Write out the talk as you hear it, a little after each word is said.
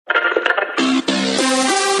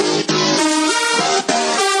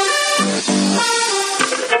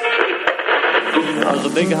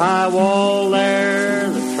big high wall there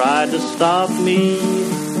that tried to stop me.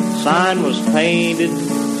 Sign was painted,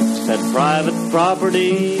 said private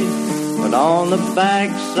property, but on the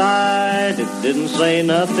backside it didn't say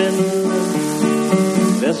nothing.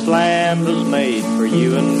 This land was made for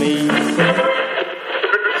you and me.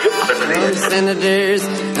 Senators,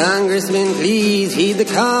 congressmen, please heed the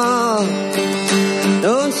call.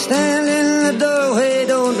 Don't stand in the doorway,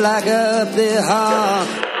 don't block up the hall.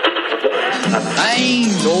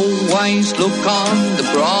 And always look on the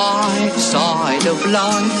bright side of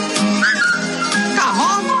life. Come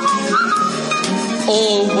on.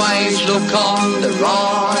 Always look on the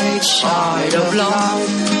right side of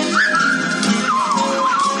life.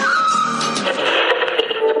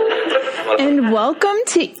 And welcome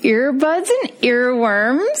to Earbuds and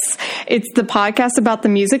Earworms. It's the podcast about the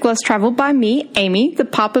music less traveled by me, Amy, the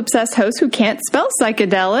pop-obsessed host who can't spell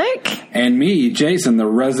psychedelic. And me, Jason, the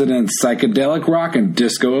resident psychedelic rock and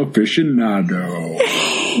disco aficionado.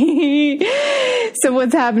 So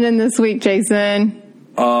what's happening this week, Jason?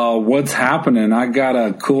 What's happening? I got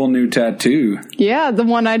a cool new tattoo. Yeah, the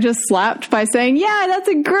one I just slapped by saying, yeah, that's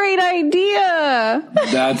a great idea.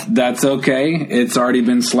 That's okay. It's already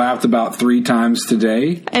been slapped about 3 times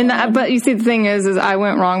today. And but you see, the thing is I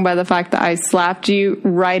went wrong by the fact that I slapped you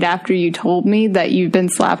right after you told me that you've been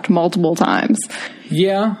slapped multiple times.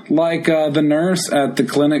 Yeah, like the nurse at the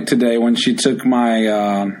clinic today when she took my,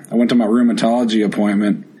 I went to my rheumatology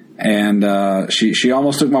appointment. And she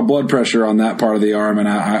almost took my blood pressure on that part of the arm, and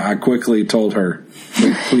I quickly told her,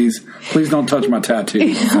 please don't touch my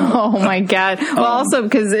tattoo. Oh, my God. Well, also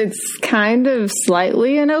because it's kind of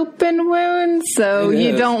slightly an open wound, so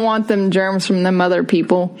you don't want them germs from them other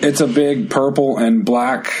people. It's a big purple and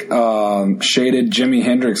black shaded Jimi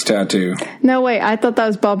Hendrix tattoo. No, wait, I thought that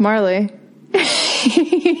was Bob Marley.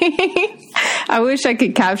 I wish I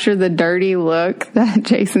could capture the dirty look that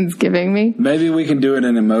Jason's giving me. Maybe we can do it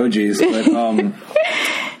in emojis. But,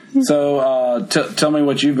 so tell me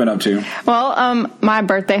what you've been up to. Well, my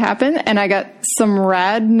birthday happened, and I got some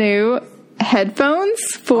rad new headphones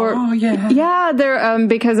for. Oh yeah. Yeah, they're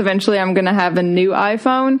because eventually I'm going to have a new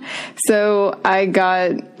iPhone. So I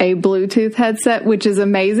got a Bluetooth headset, which is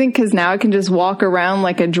amazing because now I can just walk around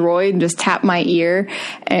like a droid and just tap my ear,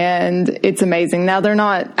 and it's amazing. Now they're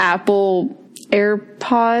not Apple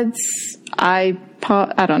AirPods, I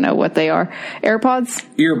don't know what they are. AirPods?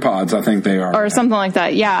 Earpods, I think they are. Or something like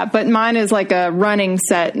that, yeah. But mine is like a running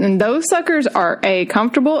set. And those suckers are A,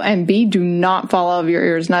 comfortable, and B, do not fall out of your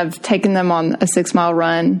ears. And I've taken them on a 6-mile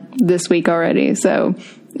run this week already. So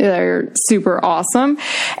they're super awesome.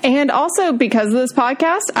 And also, because of this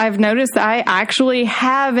podcast, I've noticed that I actually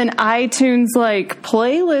have an iTunes like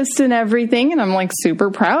playlist and everything. And I'm like super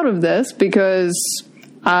proud of this because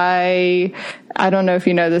I don't know if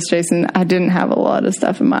you know this, Jason. I didn't have a lot of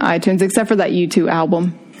stuff in my iTunes except for that U2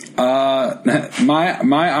 album. My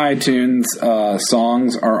iTunes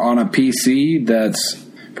songs are on a PC that's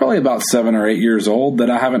probably about 7 or 8 years old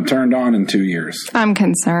that I haven't turned on in 2 years. I'm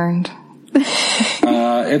concerned.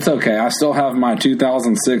 It's okay. I still have my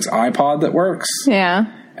 2006 iPod that works. Yeah.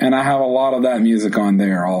 And I have a lot of that music on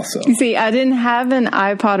there also. You see, I didn't have an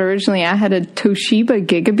iPod originally. I had a Toshiba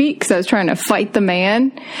Gigabeat because I was trying to fight the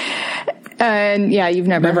man. And yeah, you've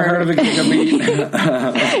never heard of a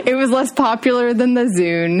Gigabeat. It was less popular than the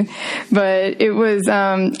Zune, but it was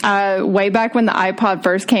way back when the iPod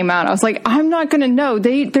first came out. I was like, I'm not going to know.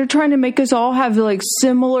 They're trying to make us all have like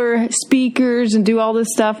similar speakers and do all this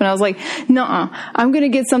stuff. And I was like, nuh-uh, I'm going to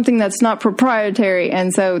get something that's not proprietary.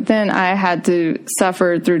 And so then I had to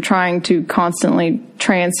suffer through trying to constantly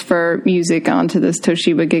transfer music onto this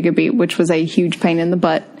Toshiba Gigabeat, which was a huge pain in the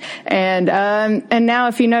butt. And now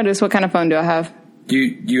if you notice, what kind of phone do I have?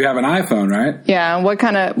 You have an iPhone, right? Yeah. What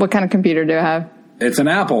kind of computer do I have? It's an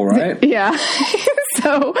Apple, right? Yeah.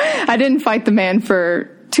 So I didn't fight the man for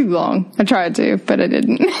too long. I tried to, but I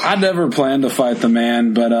didn't. I never planned to fight the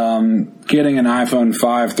man, but getting an iPhone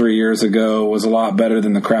 5 3 years ago was a lot better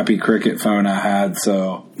than the crappy Cricket phone I had.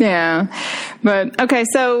 So yeah. But okay,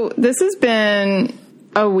 so this has been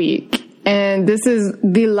a week, and this is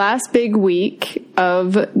the last big week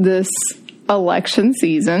of this election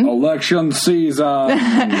season. So,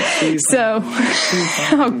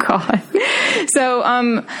 oh God. So,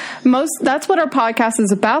 that's what our podcast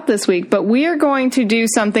is about this week, but we are going to do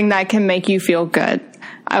something that can make you feel good.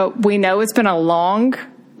 We know it's been a long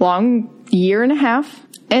year and a half.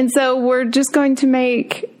 And so we're just going to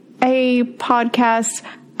make a podcast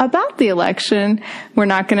about the election. We're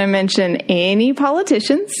not going to mention any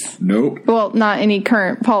politicians. Nope. Well, not any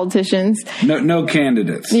current politicians. No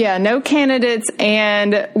candidates. Yeah, no candidates.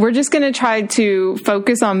 And we're just going to try to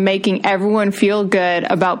focus on making everyone feel good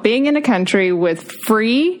about being in a country with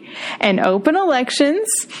free and open elections,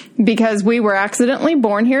 because we were accidentally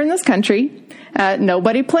born here in this country.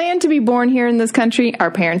 Nobody planned to be born here in this country. Our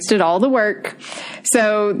parents did all the work.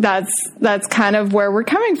 So that's kind of where we're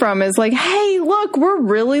coming from, is like, hey, look, we're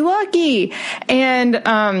really lucky.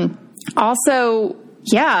 And, also,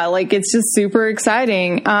 yeah, like, it's just super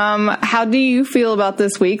exciting. How do you feel about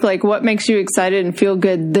this week? Like, what makes you excited and feel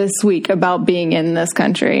good this week about being in this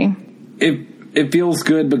country? It feels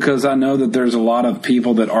good because I know that there's a lot of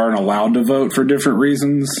people that aren't allowed to vote for different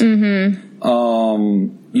reasons. Mm-hmm.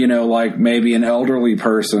 You know, like maybe an elderly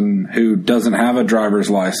person who doesn't have a driver's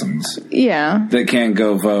license. Yeah. That can't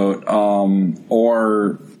go vote.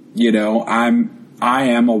 Or, you know, I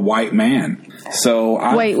am a white man.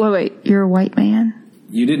 So Wait. You're a white man?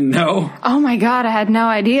 You didn't know? Oh my God, I had no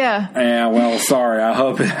idea. Yeah, well, sorry. I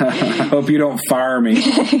hope you don't fire me.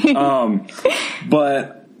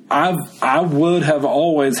 But I would have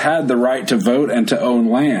always had the right to vote and to own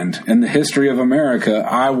land. In the history of America,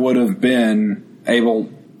 I would have been able.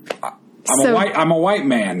 I'm a white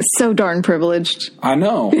man. So darn privileged. I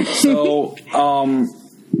know. So,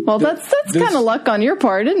 well, that's kind of luck on your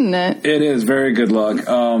part, isn't it? It is very good luck.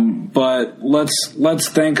 But let's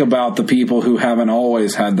think about the people who haven't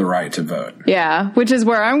always had the right to vote. Yeah, which is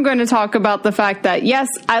where I'm going to talk about the fact that, yes,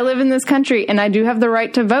 I live in this country and I do have the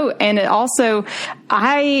right to vote. And it also,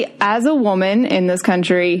 I, as a woman in this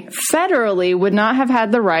country, federally would not have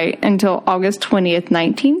had the right until August 20th,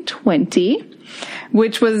 1920.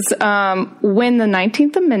 Which was when the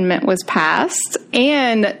 19th Amendment was passed,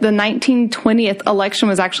 and the 1920th election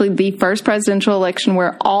was actually the first presidential election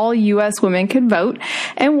where all U.S. women could vote,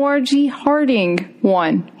 and Warren G. Harding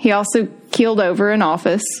won. He also keeled over in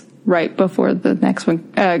office right before the next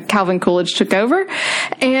one. Calvin Coolidge took over,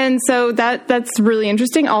 and so that's really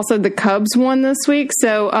interesting. Also, the Cubs won this week,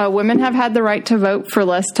 so women have had the right to vote for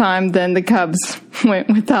less time than the Cubs went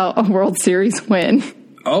without a World Series win.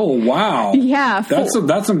 Oh, wow. Yeah.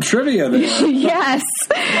 That's some trivia there. Yes.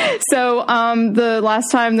 So, the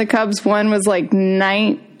last time the Cubs won was like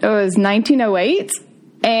it was 1908,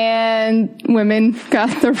 and women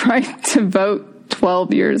got the right to vote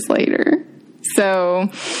 12 years later. So,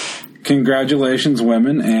 congratulations,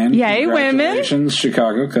 women, and yay, congratulations, women.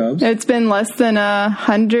 Chicago Cubs. It's been less than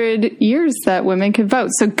 100 years that women could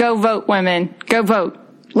vote. So go vote, women. Go vote.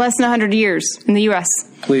 Less than 100 years in the U.S.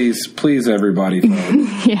 Please, everybody vote.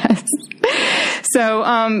 Yes.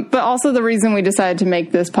 So, but also the reason we decided to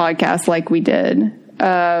make this podcast like we did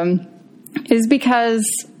is because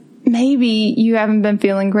maybe you haven't been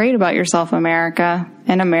feeling great about yourself, America,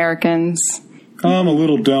 and Americans. I'm a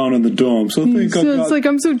little down in the dumps. It's like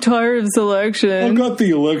I'm so tired of this election. I've got the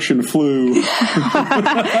election flu.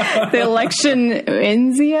 The election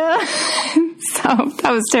enzia. So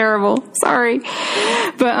that was terrible. Sorry.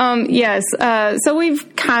 But, yes. So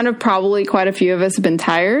we've kind of probably quite a few of us have been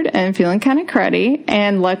tired and feeling kind of cruddy.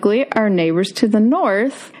 And luckily our neighbors to the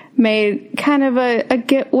north made kind of a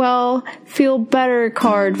get well, feel better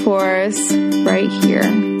card for us right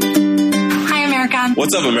here.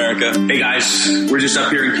 What's up, America? Hey guys, we're just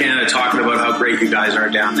up here in Canada talking about how great you guys are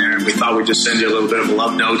down there, and we thought we'd just send you a little bit of a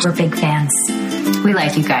love note. We're big fans. We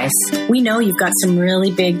like you guys. We know you've got some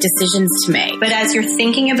really big decisions to make. But as you're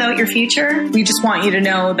thinking about your future, we just want you to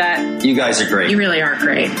know that you guys are great. You really are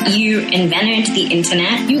great. You invented the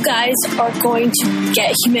internet. You guys are going to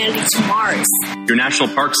get humanity to Mars. Your national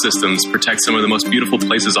park systems protect some of the most beautiful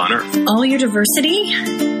places on Earth. All your diversity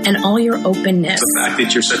and all your openness. The fact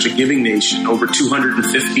that you're such a giving nation, over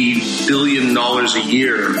 $250 billion a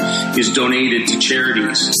year is donated to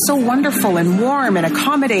charities. So wonderful and warm and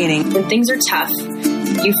accommodating. When things are tough,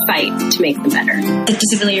 you fight to make them better. The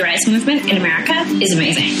disability rights movement in America is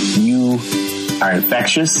amazing. You are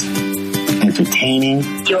infectious,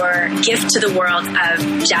 entertaining. Your gift to the world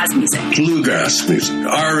of jazz music. Bluegrass music,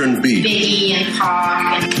 R&B. Biggie and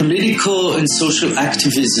pop. Political and social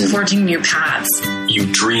activism. Forging new paths.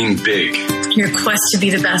 You dream big. Your quest to be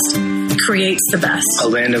the best creates the best. A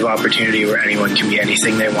land of opportunity where anyone can be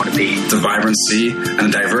anything they want to be. The vibrancy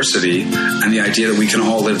and diversity and the idea that we can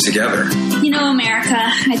all live together. You know, America,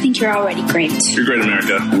 I think you're already great. You're great,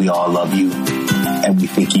 America. We all love you, and we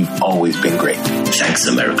think you've always been great. Thanks,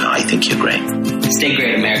 America. I think you're great. Stay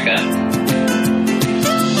great, America.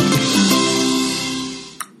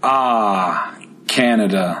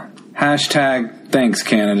 Canada. Hashtag thanks,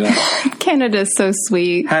 Canada. Canada's so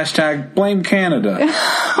sweet. Hashtag blame Canada.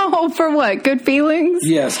 Oh, Oh, for what? Good feelings?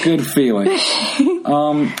 Yes, good feelings.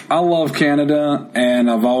 I love Canada, and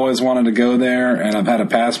I've always wanted to go there, and I've had a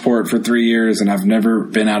passport for 3 years, and I've never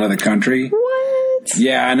been out of the country. What?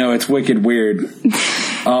 Yeah, I know, it's wicked weird.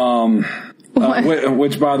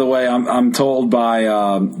 Which, by the way, I'm told by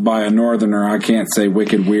a northerner I can't say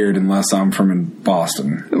wicked weird unless I'm from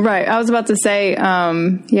Boston. Right. I was about to say,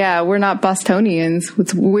 we're not Bostonians.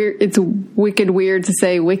 It's weird. It's wicked weird to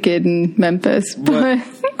say wicked in Memphis. But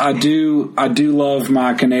I do love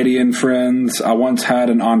my Canadian friends. I once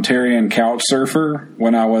had an Ontarian couch surfer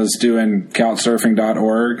when I was doing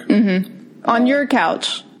couchsurfing.org. Mm-hmm. On your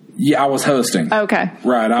couch. Yeah, I was hosting. Okay.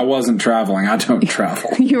 Right, I wasn't traveling. I don't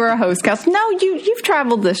travel. You were a host, Kels. No, you've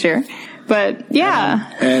traveled this year. But,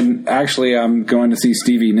 yeah. And actually, I'm going to see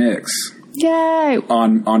Stevie Nicks. Yay.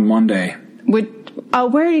 On Monday. Where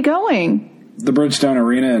are you going? The Bridgestone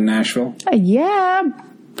Arena in Nashville. Yeah,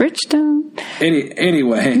 Bridgestone.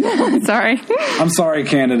 Anyway. Sorry. I'm sorry,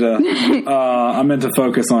 Canada. I meant to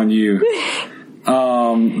focus on you.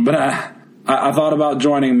 But I thought about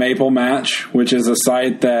joining Maple Match, which is a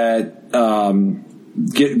site that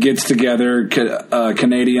gets together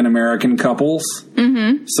Canadian-American couples.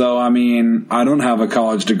 Mm-hmm. So, I mean, I don't have a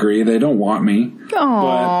college degree. They don't want me. Aww.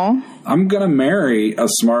 But I'm going to marry a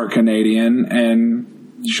smart Canadian,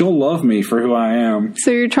 and she'll love me for who I am. So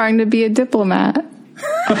you're trying to be a diplomat.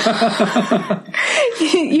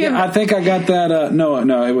 Yeah, I think I got that.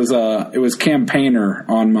 No, it was campaigner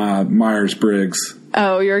on my Myers-Briggs.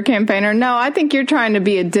 Oh, you're a campaigner? No, I think you're trying to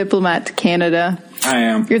be a diplomat to Canada. I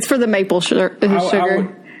am. It's for the maple sugar.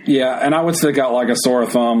 Yeah, and I would stick out like a sore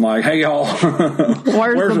thumb, like, hey, y'all,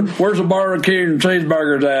 where's the barbecue and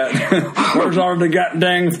cheeseburgers at? Where's all the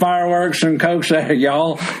goddamn fireworks and cokes at,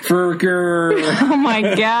 y'all? Oh,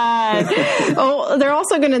 my God. Oh, they're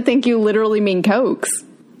also going to think you literally mean cokes.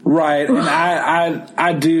 Right, and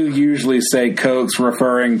I do usually say cokes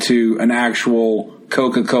referring to an actual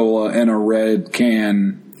Coca-Cola in a red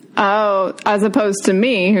can. Oh, as opposed to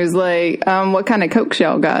me, who's like, what kind of Coke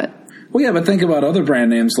y'all got? Well, yeah, but think about other brand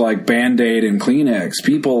names like Band-Aid and Kleenex.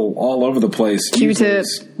 People all over the place. Q-Tip.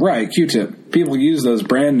 Right, Q-Tip. People use those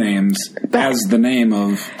brand names as the name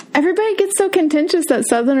of... Everybody gets so contentious that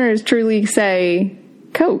Southerners truly say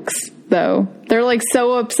Cokes, though. They're like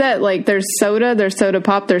so upset. Like there's soda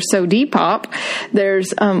pop, there's Sody Pop,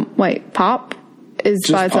 there's, pop? Is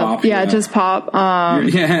just by itself. Pop, yeah, just Pop.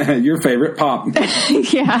 Your favorite Pop.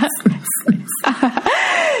 Yeah.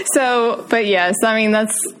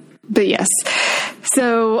 Yes.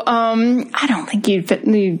 So, I don't think you'd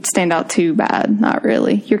stand out too bad. Not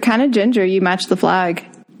really. You're kind of ginger. You match the flag.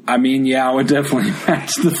 I mean, yeah, I would definitely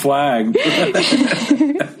match the flag.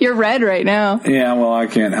 You're red right now. Yeah, well, I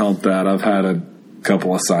can't help that. I've had a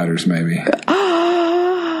couple of ciders, maybe.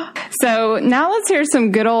 So now let's hear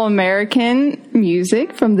some good old American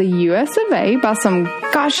music from the US of A by some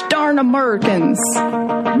gosh darn Americans.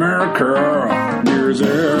 America,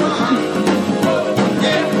 music.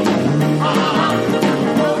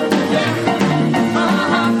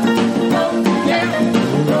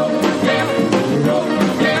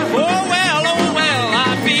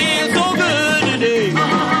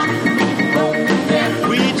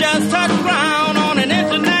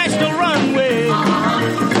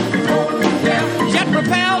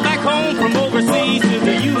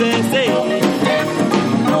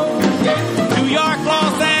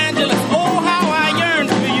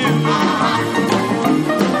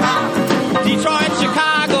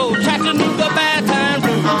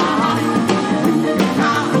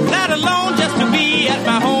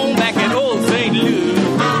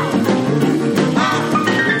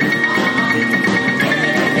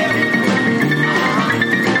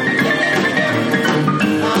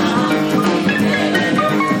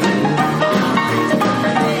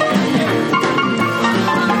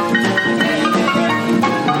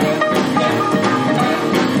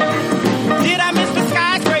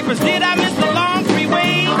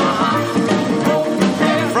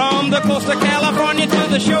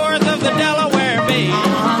 The shores of the Delaware Bay. You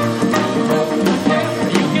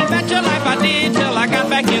can bet your life I did till I got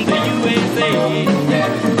back in the USA.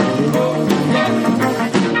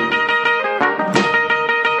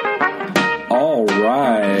 All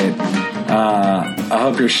right. I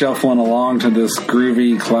hope you're shuffling along to this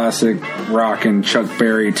groovy, classic rockin' Chuck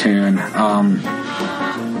Berry tune.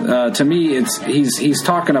 To me, he's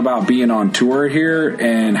talking about being on tour here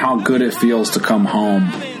and how good it feels to come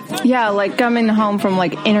home. Yeah, like coming home from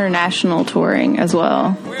like international touring as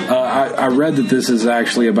well. I read that this is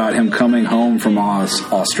actually about him coming home from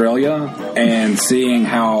Australia and seeing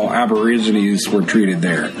how Aborigines were treated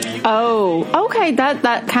there. Oh, okay,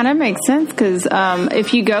 that kind of makes sense, because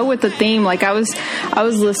if you go with the theme, like I was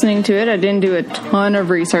listening to it, I didn't do a ton of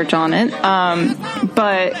research on it,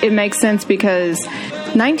 but it makes sense because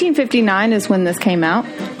 1959 is when this came out.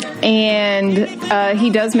 And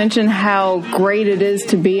he does mention how great it is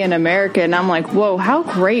to be in America. And I'm like, whoa, how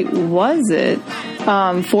great was it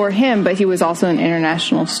for him? But he was also an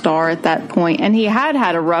international star at that point. And he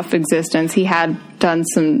had a rough existence. He had done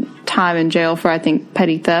some time in jail for, I think,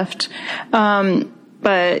 petty theft.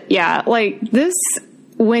 But yeah, like this,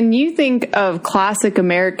 when you think of classic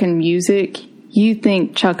American music, you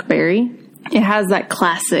think Chuck Berry. It has that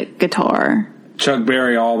classic guitar. Chuck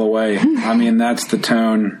Berry all the way. I mean, that's the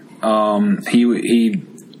tone. He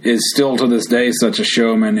is still to this day such a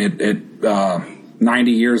showman at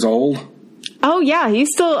 90 years old. Oh yeah, he's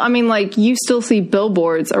still, I mean, like you still see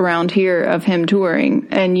billboards around here of him touring,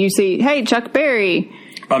 and you see, hey, Chuck Berry.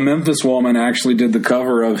 A Memphis woman actually did the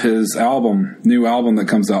cover of his new album that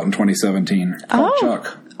comes out in 2017 called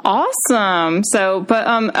Chuck. Awesome. So, but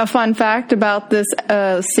a fun fact about this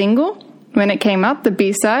single. When it came out, the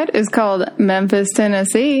B-side is called Memphis,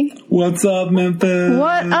 Tennessee. What's up, Memphis?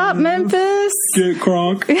 What up, Memphis? Get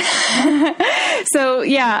crunk. So,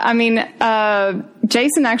 yeah, I mean,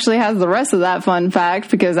 Jason actually has the rest of that fun fact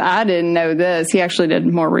because I didn't know this. He actually did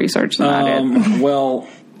more research than I did. Well,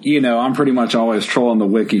 you know, I'm pretty much always trolling the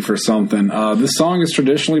wiki for something. This song is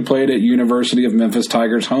traditionally played at University of Memphis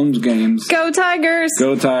Tigers home games. Go Tigers!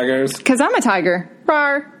 Go Tigers. Because I'm a Tiger.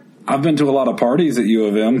 Rawr. I've been to a lot of parties at U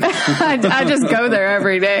of M. I just go there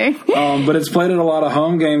every day. But it's played at a lot of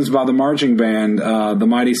home games by the marching band, the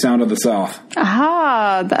Mighty Sound of the South.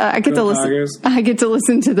 I get to listen. Tigers. I get to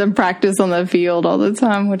listen to them practice on the field all the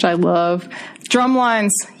time, which I love. Drum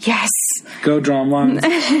lines, yes. Go drum lines.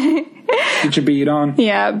 Get your beat on.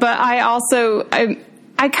 Yeah, but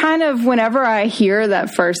I kind of, whenever I hear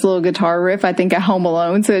that first little guitar riff, I think of Home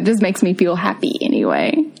Alone, so it just makes me feel happy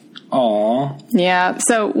anyway. Aw. Yeah,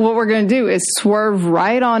 so what we're going to do is swerve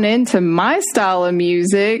right on into my style of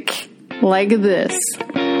music like this. I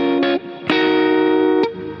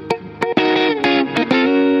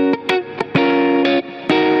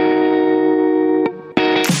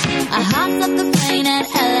hopped up the plane at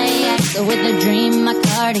LAX with a dream, my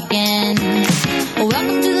cardigan.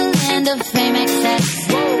 Welcome to the land of fame excess.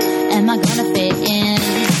 Am I gonna fit in?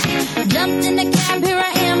 Jumped in the cab, here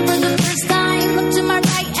I am for the first time. Look to my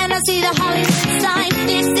right and I see the Hollywood sign.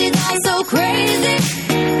 This is all so crazy.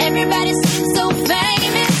 Everybody seems so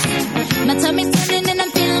famous. My tummy's turning and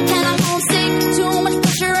I'm feeling kinda homesick. Too much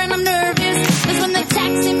pressure and I'm nervous. That's when the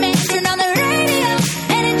taxi man turned on the radio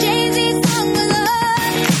and a Jay-Z song was on.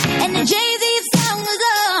 And the Jay-Z song was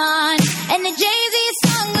on. And the Jay-Z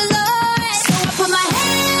song was on. So I put my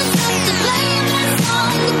hands up to play that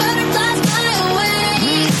song. The butterflies fly away.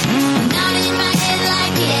 Nodding my head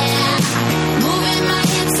like yeah. Moving my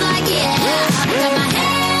hips like yeah. I put my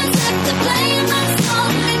hands up to play my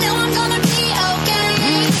song. I know I'm gonna be okay.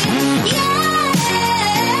 Yeah.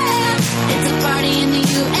 It's a party in the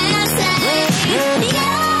USA.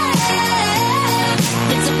 Yeah.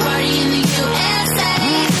 It's a party in the USA.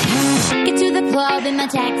 Get to the club in my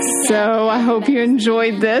taxi. So I hope you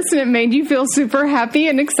enjoyed this and it made you feel super happy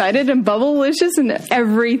and excited and bubblicious and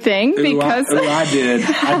everything. Because I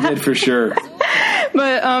did for sure.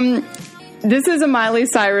 But this is a Miley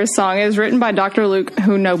Cyrus song. It was written by Dr. Luke,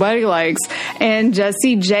 who nobody likes, and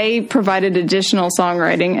Jessie J provided additional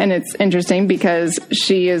songwriting, and it's interesting because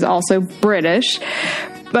she is also British.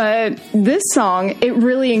 But this song, it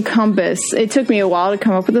really it took me a while to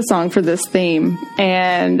come up with a song for this theme,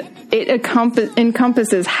 and it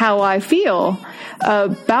encompasses how I feel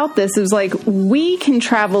about this. It was like, we can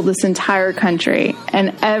travel this entire country,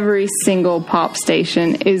 and every single pop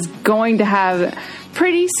station is going to have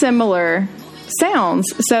pretty similar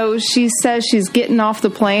sounds. So she says she's getting off the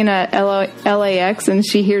plane at LAX, and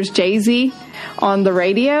she hears Jay-Z on the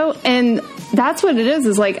radio, and that's what it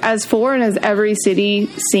is like, as foreign as every city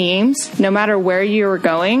seems, no matter where you're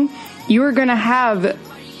going, you are going to have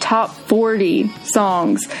top 40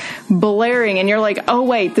 songs blaring, and you're like, oh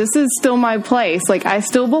wait, this is still my place, like I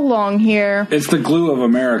still belong here. It's the glue of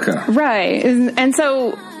America, right? And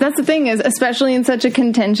so that's the thing, is especially in such a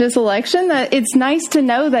contentious election, that it's nice to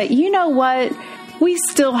know that, you know what, we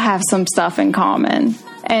still have some stuff in common.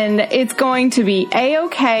 And it's going to be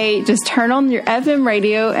A-okay. Just turn on your FM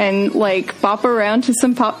radio and like bop around to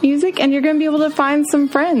some pop music, and you're going to be able to find some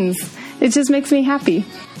friends. It just makes me happy.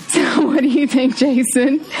 So what do you think,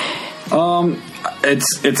 Jason?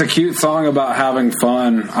 It's a cute song about having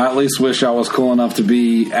fun. I at least wish I was cool enough to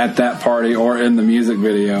be at that party or in the music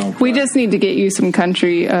video. We just need to get you some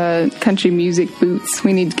country music boots.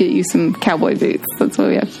 We need to get you some cowboy boots. That's what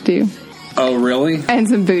we have to do. Oh, really? And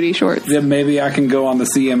some booty shorts. Then maybe I can go on the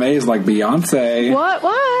CMAs like Beyonce. What?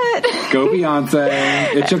 Go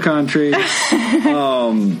Beyonce. It's your country.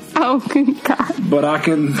 Oh, God. But I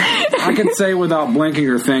can say without blinking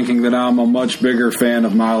or thinking that I'm a much bigger fan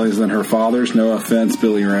of Miley's than her father's. No offense,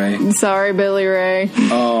 Billy Ray. Sorry, Billy Ray.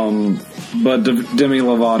 But Demi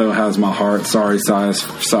Lovato has my heart. Sorry, Cyrus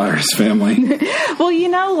family. Well,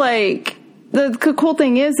 the cool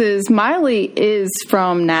thing is Miley is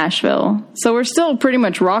from Nashville, so we're still pretty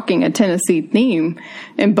much rocking a Tennessee theme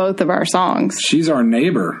in both of our songs. She's our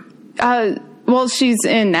neighbor. Well, she's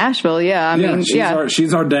in Nashville, yeah.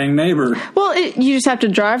 She's our dang neighbor. Well, you just have to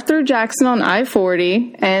drive through Jackson on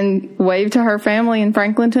I-40 and wave to her family in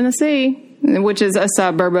Franklin, Tennessee, which is a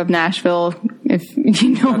suburb of Nashville, if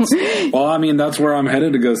you know. That's where I'm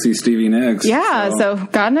headed to go see Stevie Nicks. Yeah, so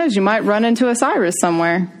God knows, you might run into a Cyrus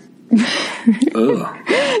somewhere. Ugh.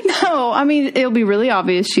 No, it'll be really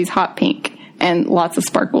obvious she's hot pink and lots of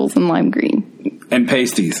sparkles and lime green. And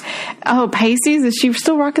pasties. Oh, pasties? Is she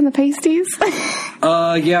still rocking the pasties?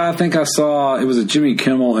 Yeah, I think I saw, it was a Jimmy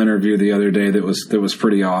Kimmel interview the other day that was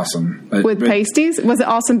pretty awesome. With pasties? Was it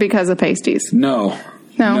awesome because of pasties? No.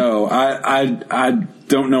 I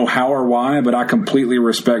don't know how or why, but I completely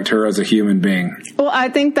respect her as a human being. Well, I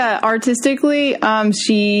think that artistically,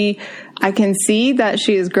 I can see that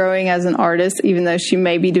she is growing as an artist, even though she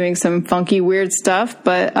may be doing some funky, weird stuff.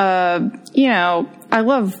 But, I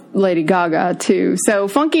love Lady Gaga, too. So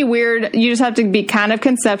funky, weird, you just have to be kind of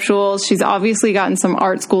conceptual. She's obviously gotten some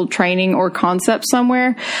art school training or concept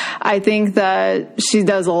somewhere. I think that she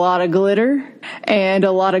does a lot of glitter and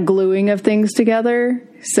a lot of gluing of things together.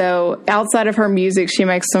 So outside of her music, she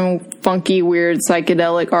makes some funky, weird,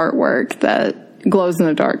 psychedelic artwork that glows in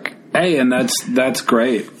the dark. Hey, and that's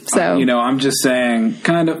great. So, I'm just saying,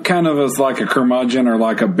 kind of as like a curmudgeon or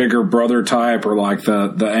like a bigger brother type, or like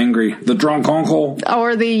the drunk uncle,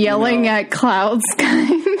 or the yelling at clouds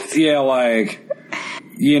kind. Yeah, like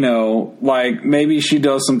maybe she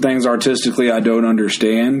does some things artistically I don't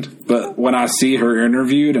understand, but when I see her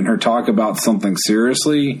interviewed and her talk about something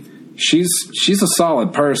seriously, she's a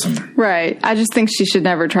solid person. Right. I just think she should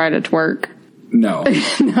never try to twerk. No.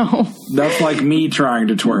 No. That's like me trying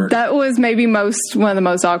to twerk. That was maybe one of the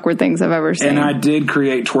most awkward things I've ever seen. And I did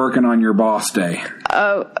create twerking on your boss day.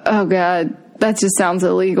 Oh God. That just sounds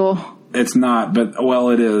illegal. It's not, but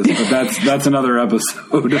it is. But that's another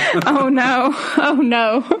episode. Oh no.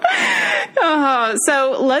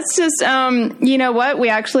 So let's just, you know what? We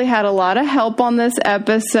actually had a lot of help on this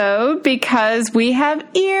episode because we have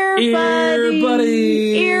ear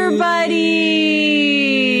buddies.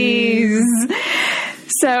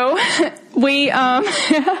 So we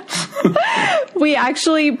we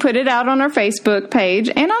actually put it out on our Facebook page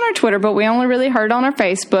and on our Twitter, but we only really heard on our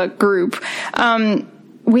Facebook group.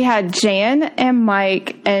 We had Jan and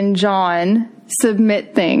Mike and John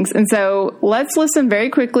submit things. And so let's listen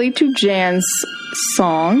very quickly to Jan's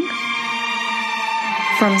song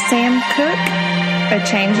from Sam Cooke, A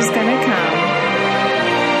Change Is Gonna Come.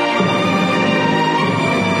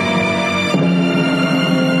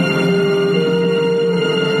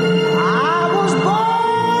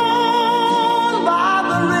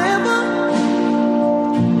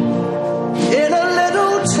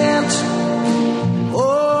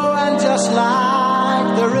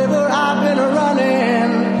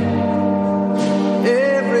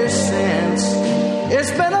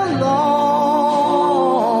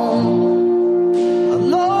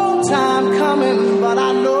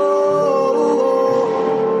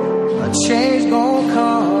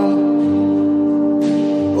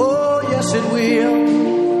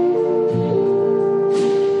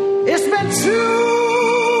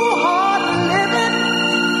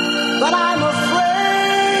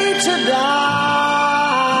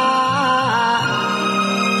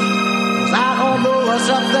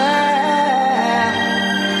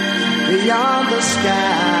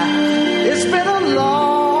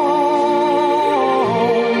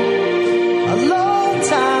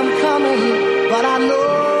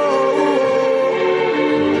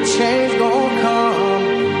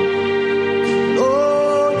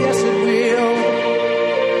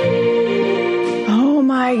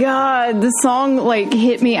 The song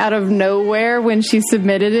hit me out of nowhere when she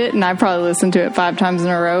submitted it, and I probably listened to it 5 times in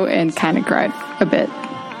a row and kind of cried a bit.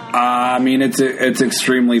 It's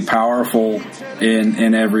extremely powerful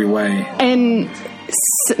in every way, and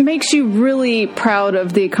makes you really proud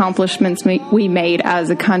of the accomplishments we made as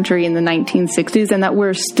a country in the 1960s, and that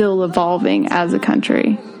we're still evolving as a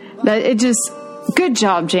country. Good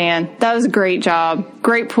job, Jan. That was a great job.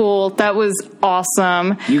 Great pool. That was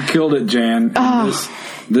awesome. You killed it, Jan.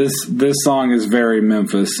 This song is very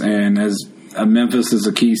Memphis, and Memphis is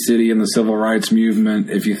a key city in the civil rights movement,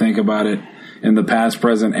 if you think about it, in the past,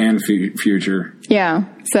 present, and future. Yeah.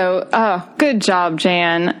 So, good job,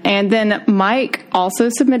 Jan. And then Mike also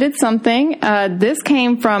submitted something. This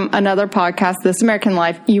came from another podcast, This American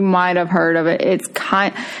Life. You might have heard of it. It's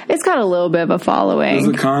got a little bit of a following. Is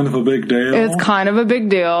it kind of a big deal? It's kind of a big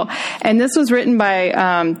deal. And this was written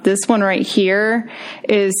by, this one right here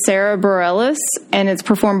is Sarah Bareilles, and it's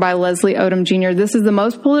performed by Leslie Odom Jr. This is the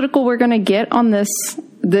most political we're going to get on this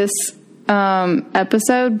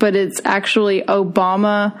episode, but it's actually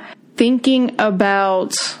Obama thinking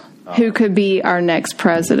about who could be our next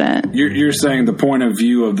president. You're saying the point of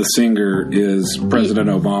view of the singer is President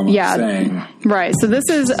Obama saying. Right. So this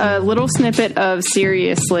is a little snippet of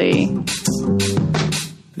Seriously.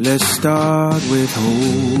 Let's start with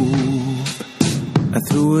hope. I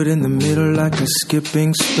threw it in the middle like a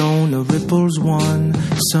skipping stone. The ripples one,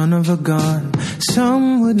 son of a gun.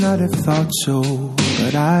 Some would not have thought so,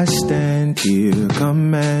 but I stand here,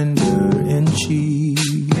 Commander-in-Chief,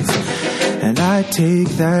 and I take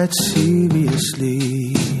that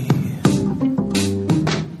seriously.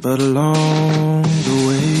 But along the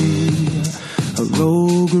way, a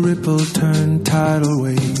rogue ripple turned tidal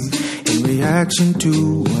wave. In reaction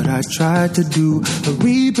to what I tried to do, a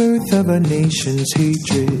rebirth of a nation's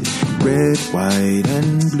hatred. Red, white,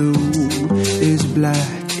 and blue is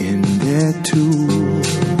black in there too.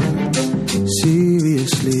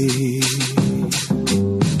 Seriously.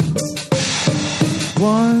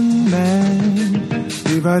 One man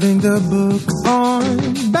rewriting the book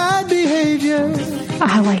on bad behavior.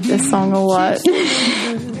 I like this song a lot.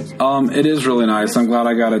 It is really nice. I'm glad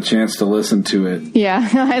I got a chance to listen to it. Yeah,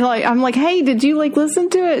 I'm like, hey, did you listen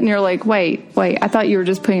to it? And you're like, wait, I thought you were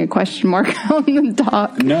just putting a question mark on the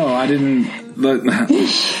doc. No, I didn't.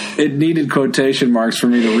 It needed quotation marks for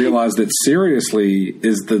me to realize that Seriously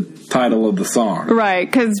is the title of the song. Right,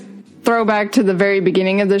 because throwback to the very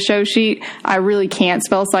beginning of the show sheet, I really can't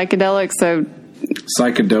spell psychedelic, so...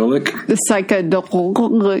 Psychedelic? The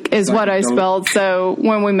psychedelic is what I spelled. So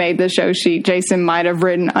when we made the show sheet, Jason might have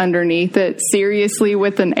written underneath it Seriously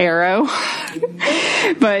with an arrow.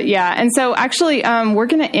 But yeah, and so actually we're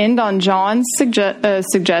going to end on John's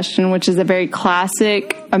suggestion, which is a very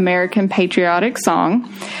classic American patriotic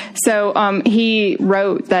song. So he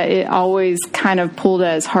wrote that it always kind of pulled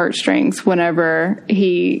at his heartstrings whenever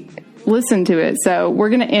he listen to it. So we're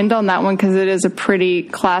going to end on that one because it is a pretty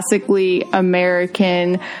classically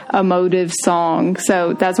American emotive song.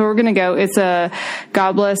 So that's where we're going to go. It's a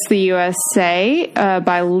God Bless the USA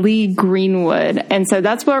by Lee Greenwood. And so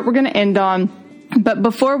that's what we're going to end on. But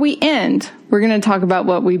before we end, we're going to talk about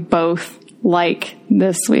what we both like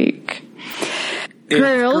this week.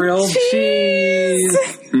 Grilled cheese.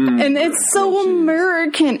 And it's so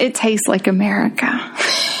American. It tastes like America.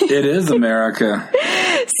 It is America.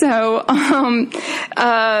 So,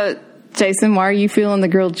 Jason, why are you feeling the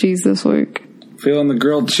grilled cheese this week? Feeling the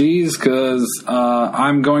grilled cheese because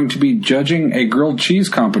I'm going to be judging a grilled cheese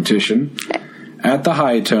competition at the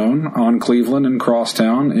High Tone on Cleveland and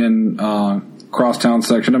Crosstown in Crosstown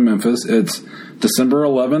section of Memphis. It's December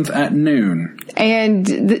 11th at noon. And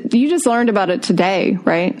you just learned about it today,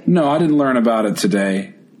 right? No, I didn't learn about it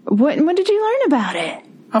today. When did you learn about it?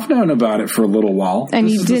 I've known about it for a little while. And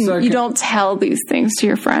you don't tell these things to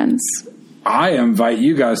your friends. I invite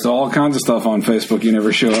you guys to all kinds of stuff on Facebook you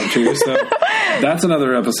never show up to. So that's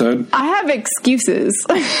another episode. I have excuses.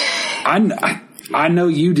 I know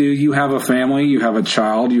you do. You have a family, you have a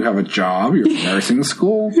child, you have a job, you're in nursing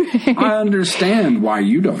school. I understand why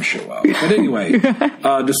you don't show up. But anyway,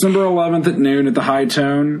 December 11th at noon at the High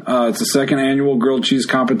Tone. It's the second annual grilled cheese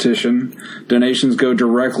competition. Donations go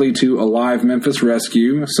directly to Alive Memphis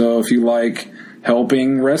Rescue. So if you like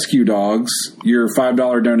helping rescue dogs, your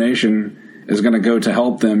 $5 donation is going to go to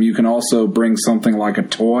help them. You can also bring something like a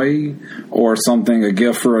toy or a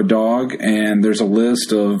gift for a dog. And there's a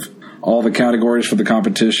list of all the categories for the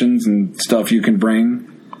competitions and stuff you can bring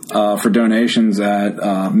for donations at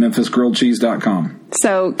memphisgrilledcheese.com.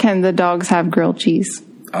 So can the dogs have grilled cheese?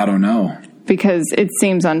 I don't know. Because it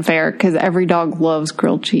seems unfair because every dog loves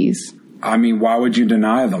grilled cheese. I mean, why would you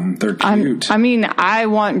deny them? They're cute. I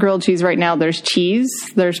want grilled cheese right now. There's cheese,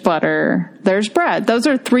 there's butter, there's bread. Those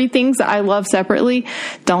are three things that I love separately.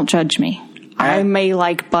 Don't judge me. I may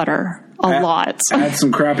like butter lot. Add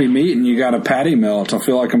some crappy meat and you got a patty melt. I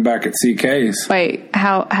feel like I'm back at CK's. Wait,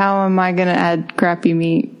 how am I going to add crappy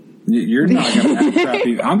meat? You're not going to add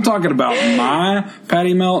crappy. I'm talking about my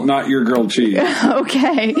patty melt, not your grilled cheese.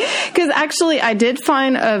 Okay. Because actually I did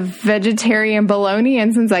find a vegetarian bologna,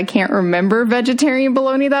 and since I can't remember vegetarian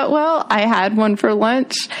bologna that well, I had one for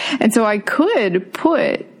lunch. And so I could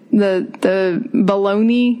put the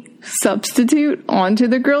bologna substitute onto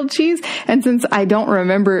the grilled cheese. And since I don't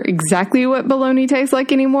remember exactly what bologna tastes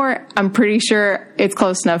like anymore, I'm pretty sure it's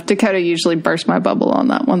close enough. Dakota usually bursts my bubble on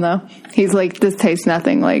that one, though. He's like, this tastes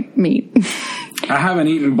nothing like meat. I haven't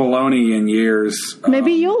eaten bologna in years.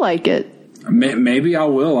 Maybe you'll like it. Maybe I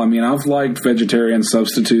will. I mean, I've liked vegetarian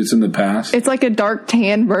substitutes in the past. It's like a dark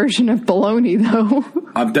tan version of bologna, though.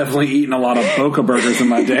 I've definitely eaten a lot of Boca burgers in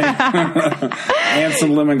my day. And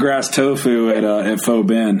some lemongrass tofu at Faux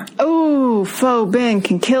Ben. Ooh, Faux Ben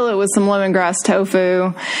can kill it with some lemongrass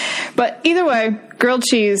tofu. But either way, grilled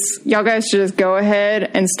cheese, y'all guys should just go ahead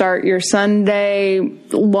and start your Sunday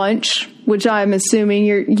lunch, which I'm assuming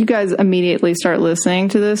you guys immediately start listening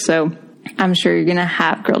to this, so I'm sure you're going to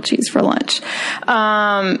have grilled cheese for lunch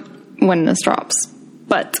when this drops.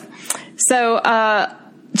 But, so,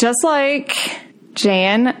 just like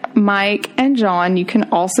Jan, Mike, and John, you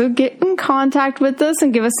can also get in contact with us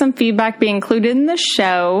and give us some feedback, be included in the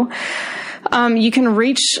show. You can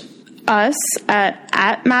reach us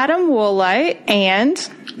at Madam Woolite and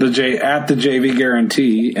at the JV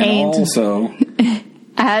Guarantee, and also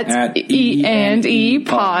at E&E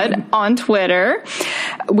Pod on Twitter.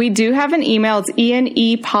 We do have an email. It's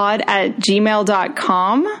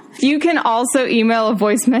enepod@gmail.com. You can also email a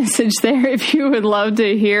voice message there if you would love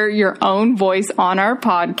to hear your own voice on our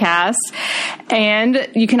podcast. And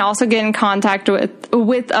you can also get in contact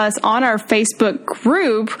with us on our Facebook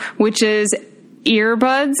group, which is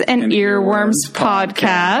Earbuds and Earworms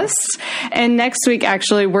podcast. And next week,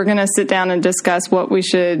 actually, we're going to sit down and discuss what we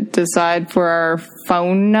should decide for our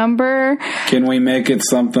phone number. Can we make it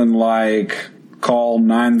something like call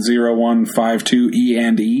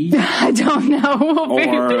 90152-E&E? I don't know.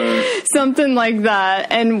 Or something like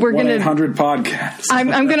that. And we're going to 1-800 podcasts.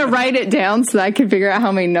 I'm going to write it down so that I can figure out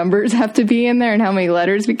how many numbers have to be in there and how many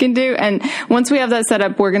letters we can do. And once we have that set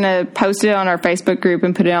up, we're going to post it on our Facebook group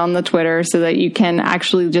and put it on the Twitter so that you can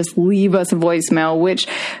actually just leave us a voicemail, which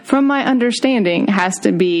from my understanding has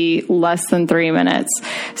to be less than 3 minutes.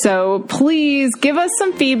 So please give us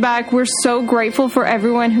some feedback. We're so grateful for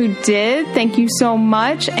everyone who did. Thank you so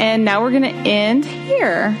much. And now we're going to end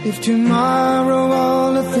here. If tomorrow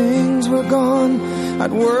all the things were gone,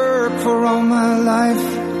 I'd work for all my life,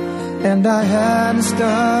 and I had to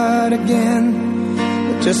start again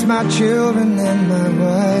with just my children and my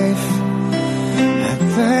wife. I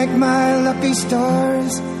thank my lucky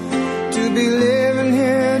stars to be living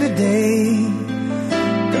here today,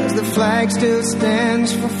 'cause the flag still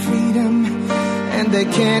stands for freedom, and they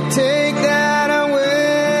can't take that away.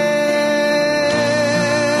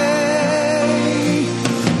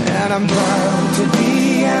 And I'm proud to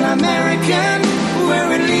be an American,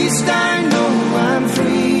 where at least I know I'm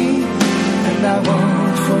free. And I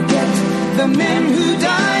won't forget the men who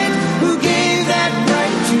died, who gave that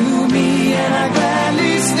right to me. And I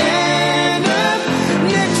gladly stand up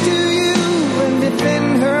next to you and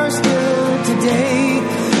defend her still today,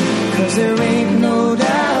 'cause there ain't no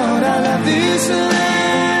doubt I love this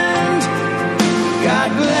land.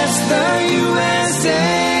 God bless the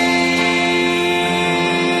USA.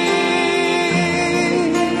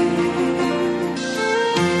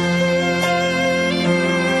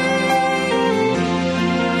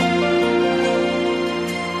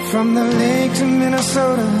 From the lakes of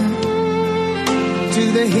Minnesota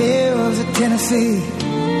to the hills of Tennessee,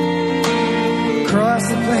 across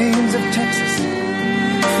the plains of Texas,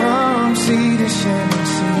 from sea to shining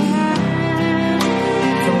sea,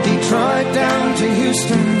 from Detroit down to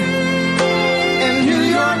Houston and New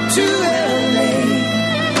York to LA,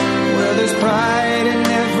 well, there's pride in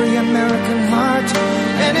every American heart,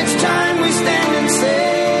 and it's time we stand and say